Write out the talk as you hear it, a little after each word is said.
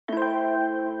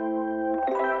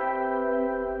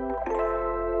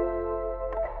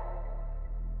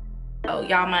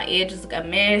y'all, my edges look a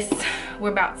mess.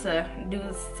 We're about to do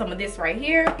some of this right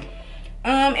here.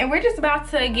 And we're just about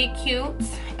to get cute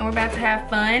and we're about to have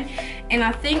fun. And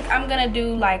I think I'm gonna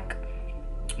do like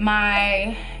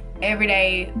my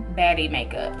everyday baddie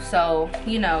makeup. So,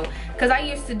 you know, because I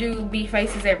used to do B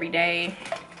faces every day.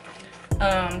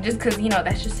 Just because, you know,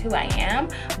 that's just who I am.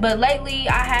 But lately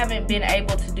I haven't been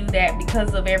able to do that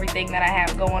because of everything that I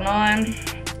have going on.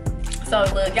 So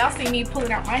look, y'all see me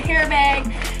pulling out my hair bag.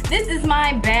 This is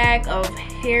my bag of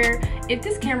hair. If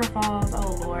this camera falls,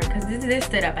 oh Lord, because this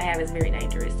setup I have is very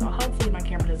dangerous. So hopefully my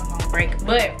camera doesn't fall and break.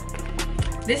 But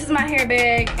this is my hair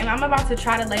bag and I'm about to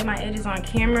try to lay my edges on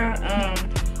camera.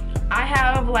 I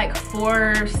have like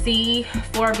 4C,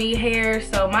 4B hair,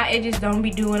 so my edges don't be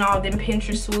doing all them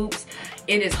Pinterest swoops.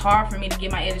 It is hard for me to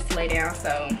get my edges to lay down,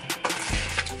 so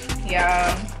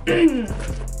yeah.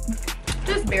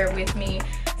 Just bear with me.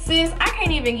 Sis, I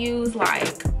can't even use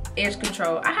like edge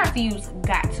control. I have to use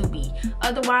got to be.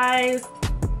 Otherwise,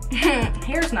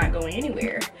 hair's not going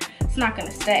anywhere. It's not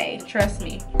gonna stay, trust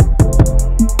me.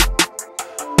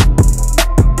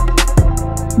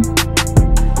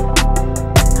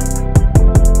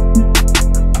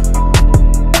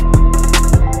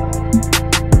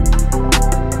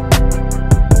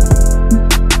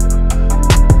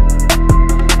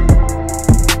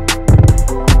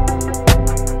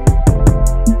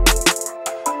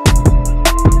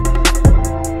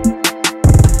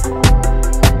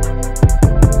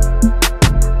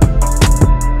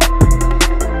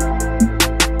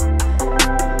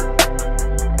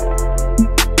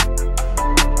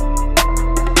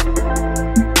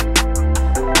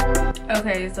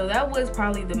 Okay, so that was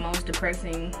probably the most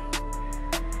depressing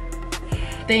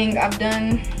thing I've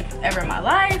done ever in my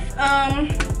life.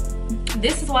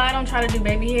 This is why I don't try to do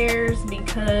baby hairs,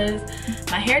 because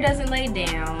my hair doesn't lay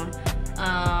down.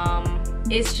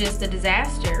 It's just a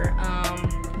disaster.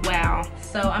 Wow,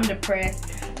 so I'm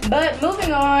depressed. But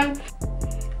moving on.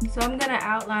 So I'm gonna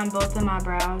outline both of my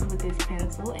brows with this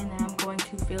pencil, and then I'm going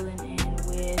to fill it in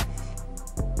with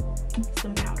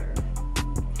some powder.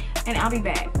 And I'll be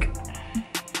back.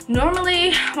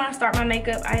 Normally, when I start my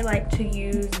makeup, I like to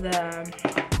use the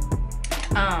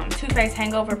Too Faced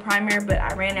Hangover Primer, but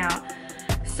I ran out.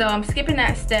 So I'm skipping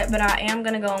that step, but I am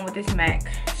gonna go in with this MAC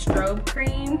Strobe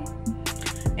Cream.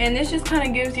 And this just kind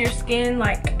of gives your skin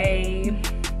like a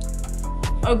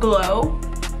glow,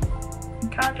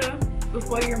 kinda,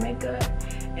 before your makeup.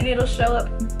 And it'll show up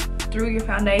through your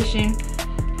foundation.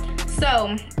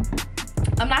 So,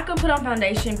 I'm not gonna put on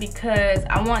foundation because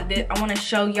I want to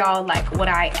show y'all like what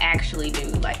I actually do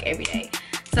like every day.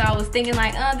 So I was thinking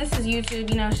like, oh, this is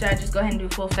YouTube, you know, should I just go ahead and do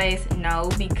full face?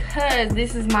 No, because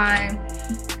this is my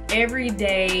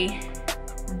everyday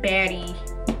baddie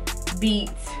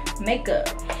beats makeup,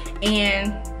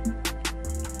 and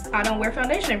I don't wear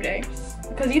foundation every day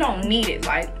because you don't need it.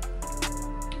 Like,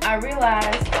 I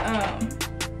realized,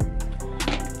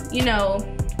 you know,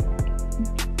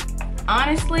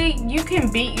 honestly, you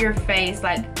can beat your face.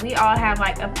 Like, we all have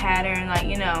like a pattern, like,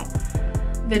 you know,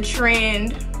 the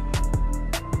trend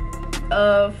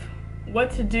of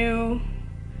what to do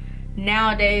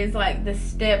nowadays, like the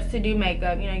steps to do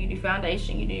makeup. You know, you do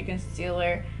foundation, you do your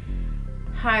concealer,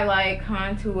 highlight,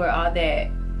 contour, all that.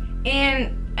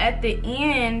 And at the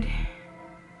end,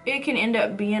 it can end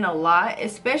up being a lot,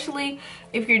 especially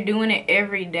if you're doing it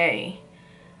every day.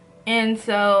 And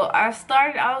so I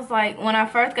was like, when I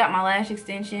first got my lash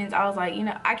extensions, I was like, you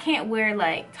know, I can't wear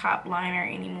like top liner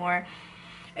anymore.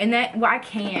 And that, well, I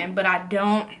can, but I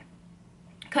don't,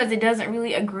 because it doesn't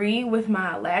really agree with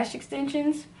my lash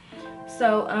extensions.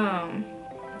 So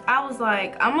I was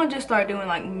like, I'm gonna just start doing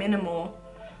like minimal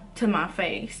to my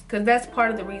face, because that's part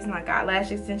of the reason I got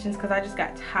lash extensions, because I just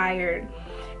got tired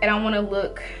and I want to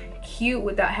look cute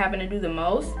without having to do the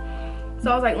most. So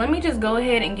I was like, let me just go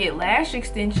ahead and get lash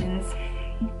extensions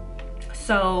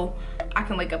so I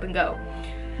can wake up and go.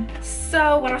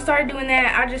 So when I started doing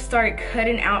that, I just started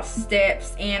cutting out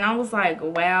steps, and I was like,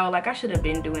 wow, like I should have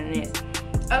been doing this.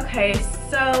 Okay,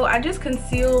 so I just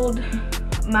concealed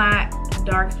my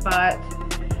dark spots,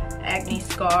 acne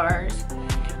scars.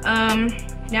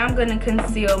 Now I'm gonna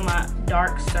conceal my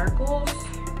dark circles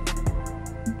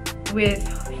with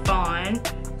Fawn.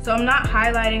 So I'm not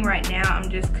highlighting right now, I'm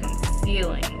just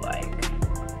concealing, like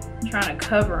trying to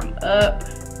cover them up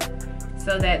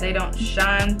so that they don't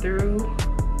shine through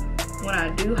when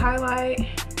I do highlight.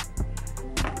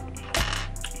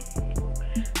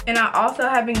 And I also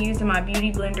have been using my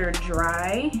Beauty Blender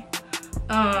Dry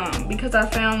because I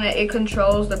found that it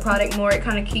controls the product more. It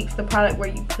kind of keeps the product where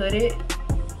you put it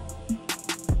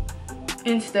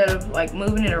instead of like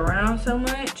moving it around so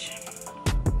much.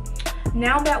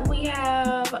 Now that we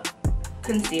have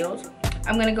concealed,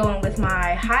 I'm gonna go in with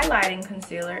my highlighting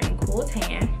concealer in Cool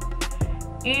Tan.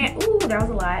 And ooh, that was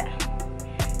a lot.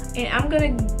 And I'm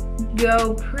gonna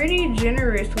go pretty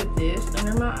generous with this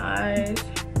under my eyes.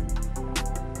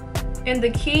 And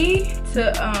the key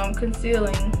to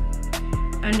concealing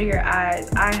under your eyes,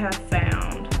 I have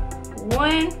found,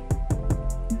 one,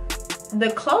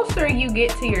 the closer you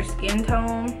get to your skin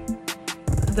tone,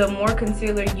 the more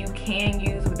concealer you can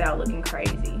use without looking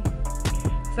crazy.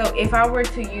 So if I were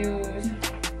to use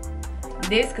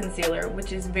this concealer,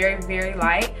 which is very, very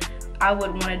light, I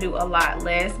would want to do a lot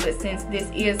less, but since this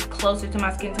is closer to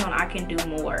my skin tone, I can do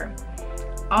more.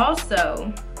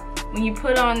 Also, when you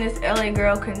put on this LA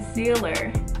Girl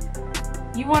concealer,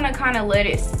 you want to kind of let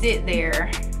it sit there,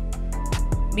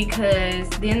 because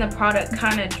then the product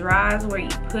kind of dries where you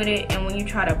put it, and when you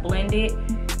try to blend it,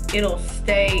 it'll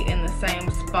stay in the same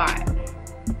spot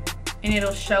and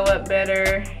it'll show up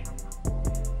better,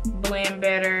 blend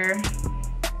better,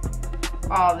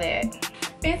 all that.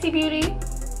 Fenty Beauty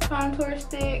contour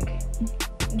stick,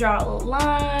 draw a little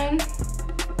line.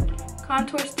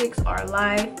 Contour sticks are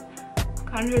life.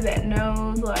 Contour that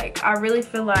nose. Like, I really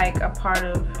feel like a part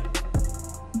of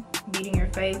beating your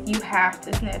face, you have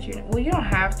to snatch your, well, you don't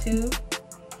have to,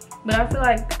 but I feel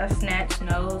like a snatched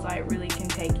nose like really can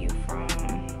take you from,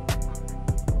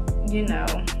 you know,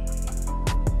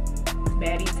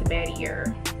 baddie to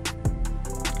baddier.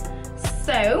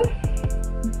 So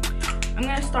I'm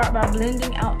gonna start by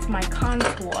blending out my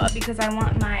contour because I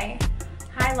want my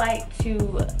highlight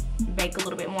to bake a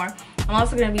little bit more. I'm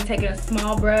also gonna be taking a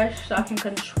small brush so I can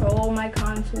control my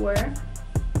contour.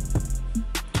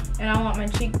 And I want my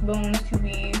cheekbones to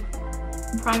be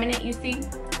prominent, you see?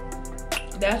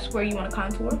 That's where you want to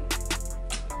contour.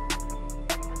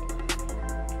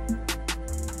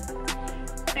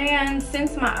 And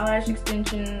since my eyelash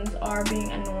extensions are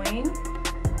being annoying,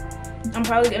 I'm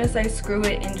probably gonna say screw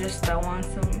it and just throw on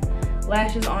some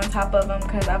lashes on top of them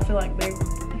because I feel like they've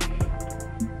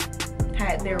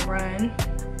had their run.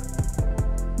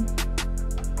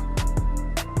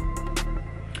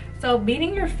 So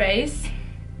beating your face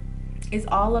is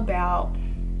all about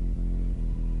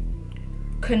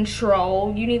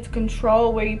control. You need to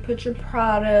control where you put your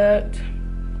product,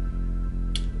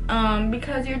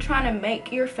 because you're trying to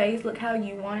make your face look how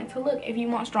you want it to look. If you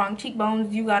want strong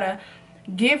cheekbones, you gotta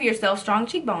give yourself strong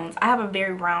cheekbones. I have a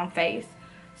very round face,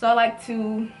 so I like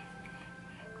to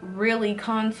really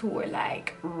contour,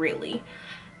 like really,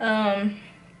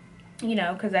 you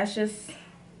know, because that's just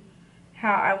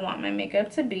how I want my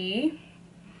makeup to be.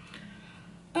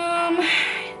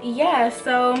 Yeah,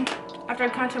 so after I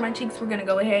contour my cheeks, we're gonna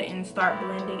go ahead and start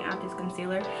blending out this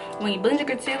concealer. When you blend your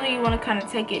concealer, you want to kind of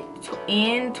take it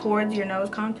in towards your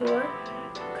nose contour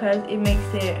because it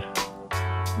makes it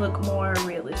look more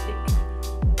realistic.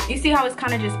 You see how it's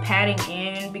kind of just patting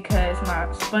in because my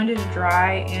sponge is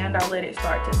dry and I let it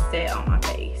start to set on my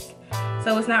face.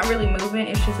 So it's not really moving,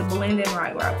 it's just blending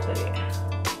right where I put it.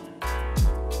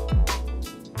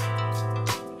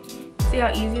 See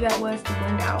how easy that was to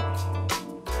blend out?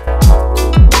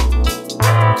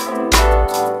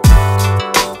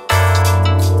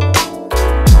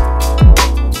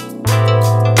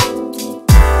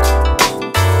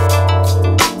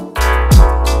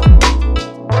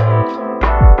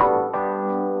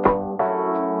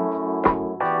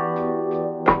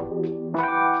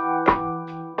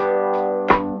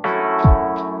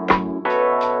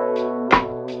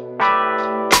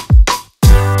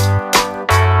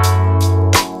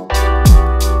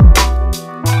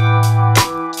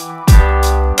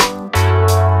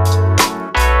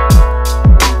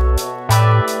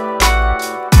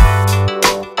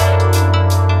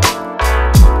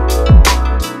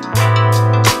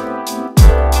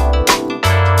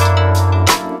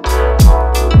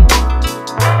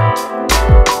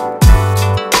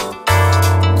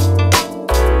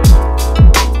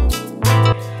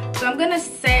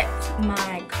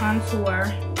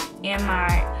 Contour and my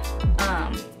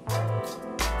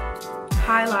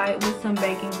highlight with some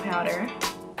baking powder,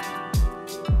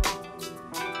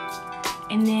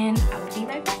 and then I will be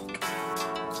right back.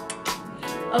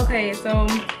 Okay, so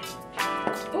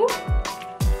ooh,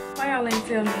 why y'all ain't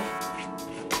tell me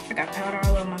I got powder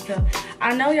all over myself?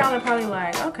 I know y'all are probably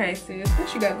like, okay sis,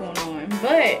 what you got going on?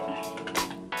 But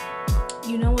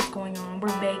you know what's going on,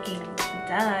 we're baking.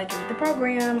 Duh, get with the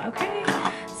program. Okay,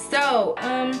 so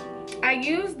I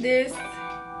use this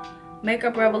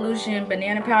Makeup Revolution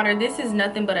banana powder. This is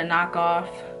nothing but a knockoff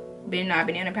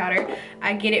banana powder.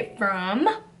 I get it from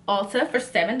Ulta for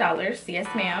 $7. Yes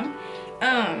ma'am.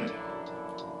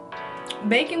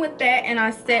 Baking with that, and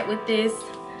I set with this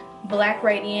Black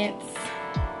Radiance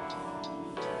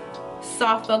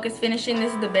Soft Focus Finishing.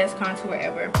 This is the best contour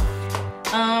ever.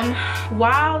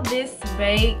 While this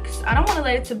bakes, I don't want to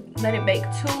let it bake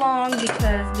too long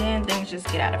because then things just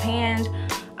get out of hand.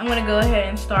 I'm gonna go ahead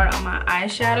and start on my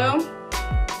eyeshadow.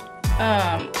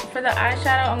 For the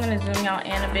eyeshadow, I'm gonna zoom y'all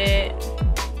in a bit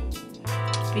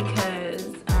because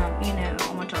you know,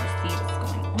 I want y'all to see what's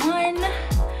going on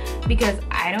because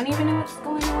I don't even know what's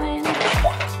going on.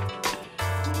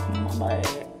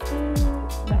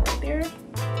 Not right there.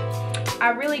 I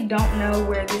really don't know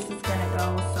where this is gonna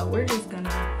go, so we're just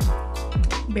gonna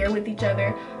bear with each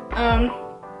other.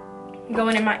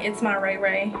 Going in my It's My Ray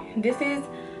Ray. This is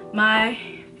my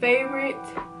favorite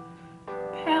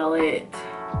palette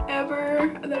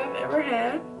ever that I've ever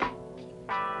had,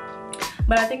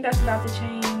 but I think that's about to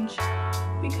change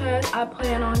because I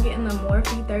plan on getting the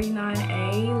Morphe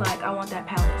 39A. Like, I want that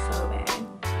palette so bad.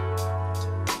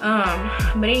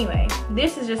 But anyway,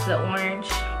 this is just the orange.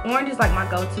 Orange is like my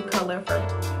go-to color for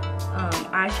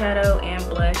eyeshadow and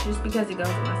blush just because it goes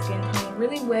with my skin tone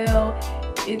really well.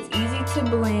 It's easy to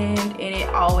blend and it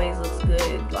always looks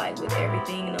good, like with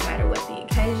everything, no matter what the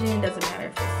occasion. Doesn't matter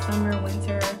if it's summer,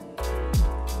 winter.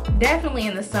 Definitely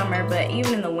in the summer, but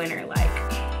even in the winter, like,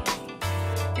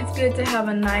 it's good to have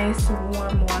a nice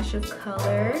warm wash of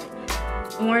color.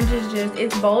 Orange is just,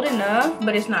 it's bold enough,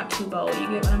 but it's not too bold. You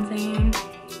get what I'm saying?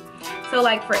 So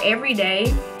like for every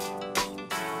day,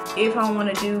 if I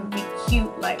want to be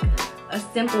cute, like a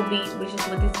simple beat, which is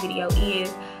what this video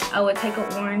is, I would take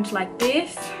an orange like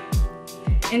this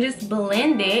and just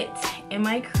blend it in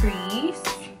my crease.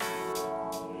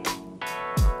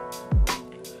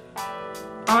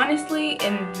 Honestly,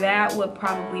 and that would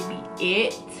probably be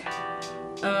it.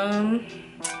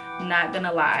 Not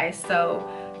gonna lie. So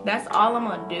that's all I'm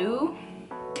gonna do.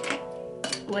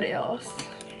 What else?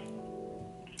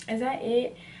 Is that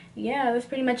it? Yeah, that's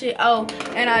pretty much it. Oh,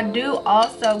 and I do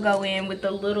also go in with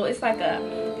the little, it's like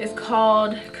it's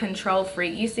called Control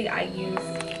Freak. You see, I use,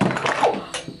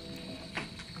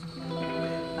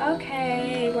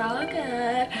 okay, we're all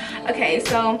good. Okay,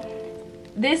 so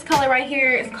this color right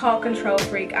here is called Control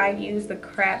Freak. I use the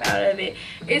crap out of it.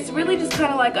 It's really just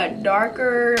kind of like a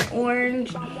darker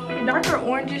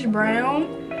orangish brown.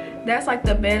 That's like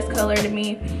the best color to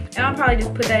me. And I'll probably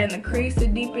just put that in the crease to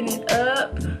deepen it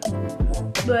up.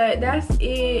 But that's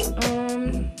it.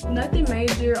 Nothing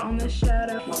major on the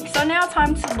shadow. So now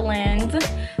time to blend. So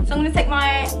I'm gonna take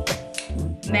my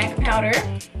MAC powder,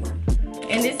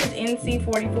 and this is NC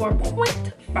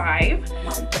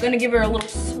 44.5. Gonna give her a little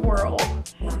swirl,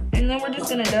 and then we're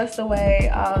just gonna dust away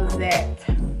all of that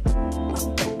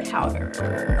powder.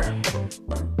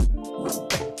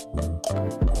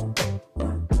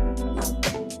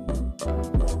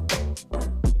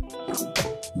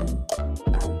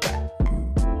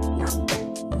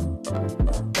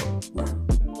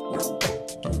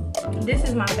 This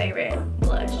is my favorite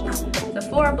blush.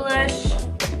 Sephora blush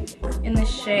in the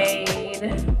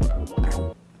shade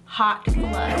Hot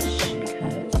Blush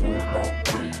because we're hot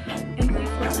and we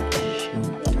blush.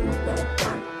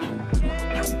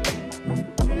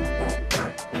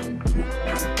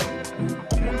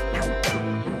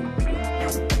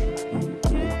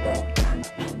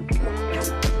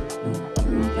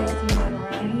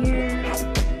 Around here.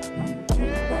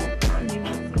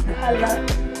 Color.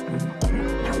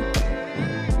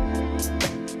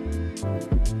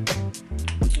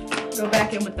 Go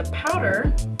back in with the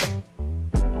powder,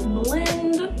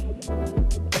 blend.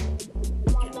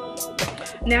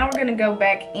 Now we're gonna go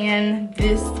back in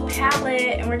this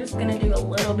palette and we're just gonna do a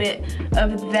little bit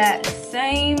of that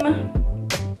same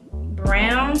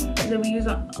brown that we use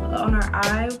on our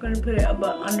eye. We're gonna put it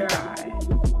under our eye.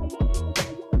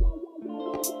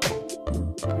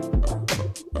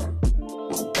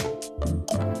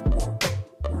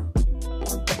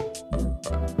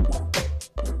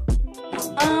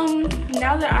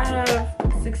 Now that I have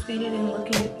succeeded in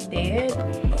looking dead,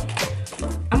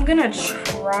 I'm gonna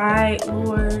try,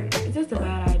 Lord, is this a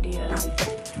bad idea?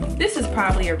 This is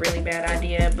probably a really bad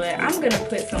idea, but I'm gonna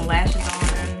put some lashes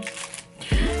on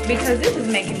because this is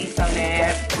making me so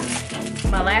mad.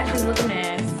 My lashes look a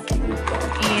mess,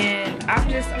 and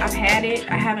I've had it.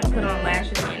 I haven't put on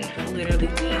lashes in literally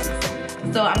weeks,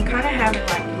 so I'm kind of having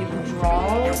like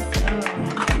withdrawals.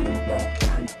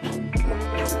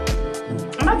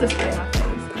 I'm about to spray my face.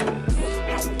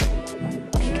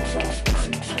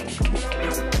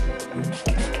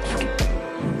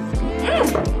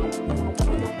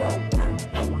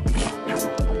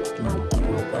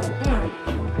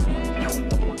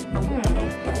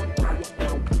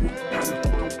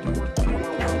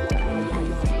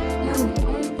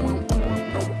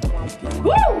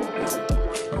 Woo!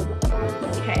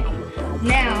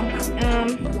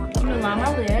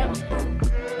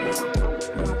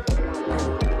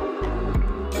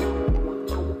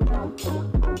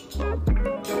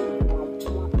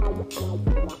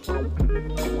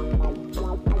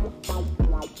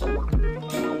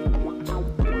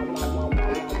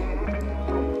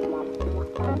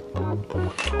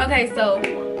 Okay, so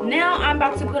now I'm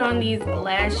about to put on these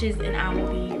lashes and I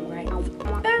will be right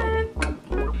back.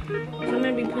 So I'm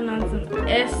gonna be putting on some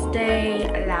Estee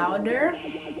Lauder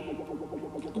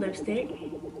lipstick.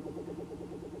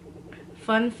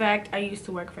 Fun fact, I used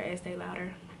to work for Estee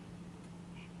Lauder.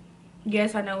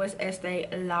 Yes, I know it's Estee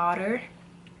Lauder,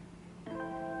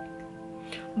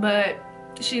 but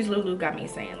She's Lulu got me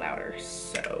saying louder,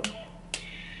 so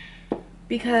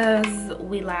because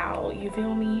we loud, you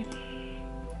feel me?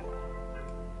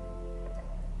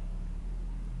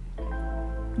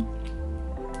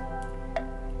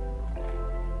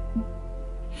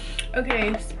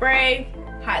 Okay, spray,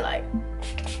 highlight.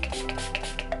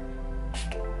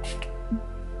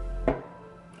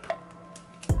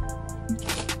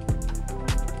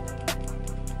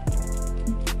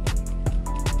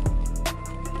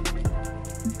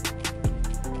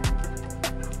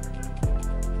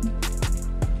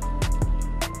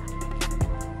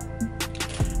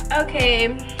 Okay,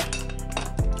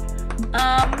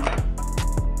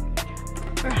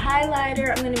 for highlighter,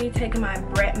 I'm gonna be taking my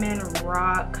Bretman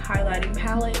Rock highlighting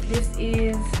palette. This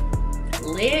is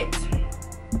lit,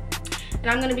 and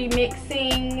I'm gonna be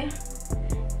mixing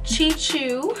Chi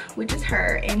Chu, which is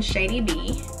her, and Shady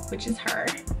B, which is her.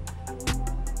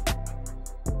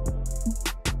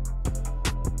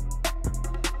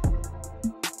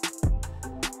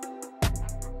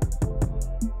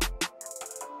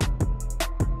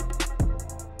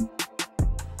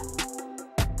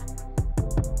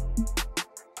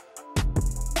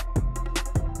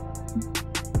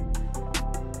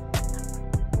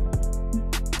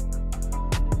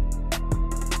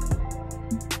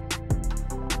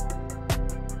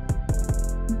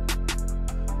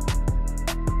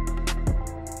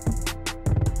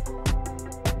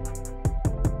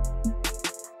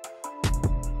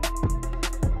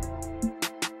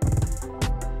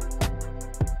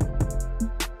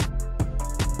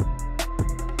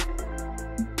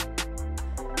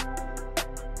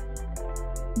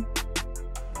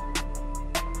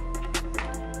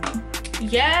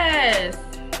 Yes.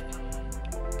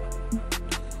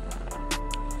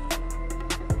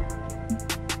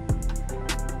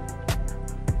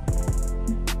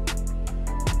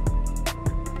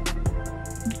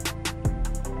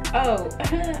 Oh,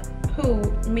 who?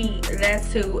 Me.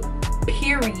 That's who.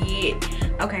 Period.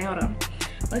 Okay, hold on.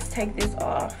 Let's take this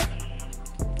off.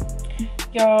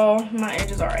 Y'all, my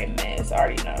edges are a mess. I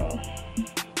already know.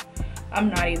 I'm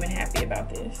not even happy about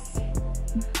this.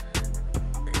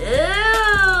 Ew,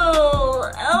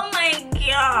 oh my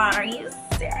god, are you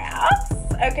serious?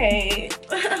 Okay,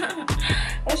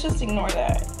 let's just ignore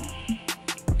that.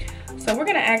 So we're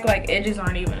gonna act like edges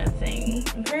aren't even a thing,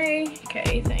 okay?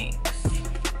 Okay, thanks.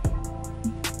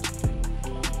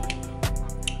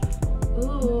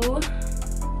 Ooh.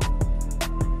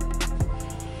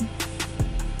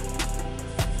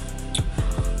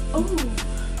 Ooh.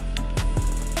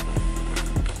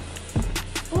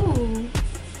 Ooh.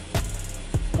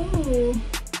 Ooh.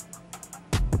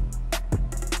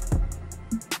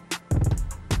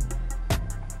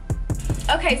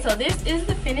 Okay, so this is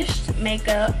the finished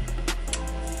makeup.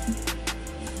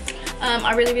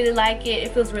 I really like it.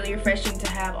 It feels really refreshing to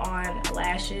have on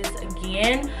lashes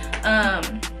again.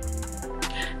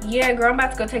 Yeah, girl, I'm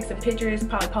about to go take some pictures,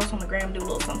 probably post on the gram, do a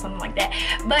little something like that.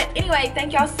 But anyway,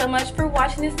 thank y'all so much for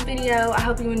watching this video. I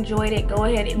hope you enjoyed it. Go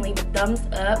ahead and leave a thumbs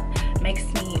up. Makes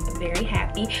me very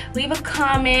happy. Leave a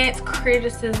comment,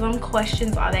 criticism,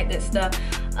 questions, all that good stuff.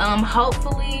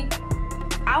 Hopefully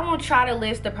I won't try to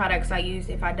list the products I use.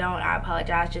 If I don't, I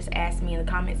apologize. Just ask me in the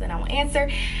comments and I will answer.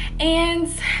 And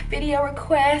video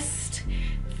requests,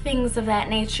 things of that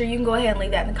nature, you can go ahead and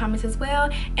leave that in the comments as well.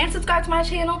 And subscribe to my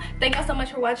channel. Thank y'all so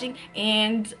much for watching,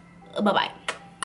 and bye-bye.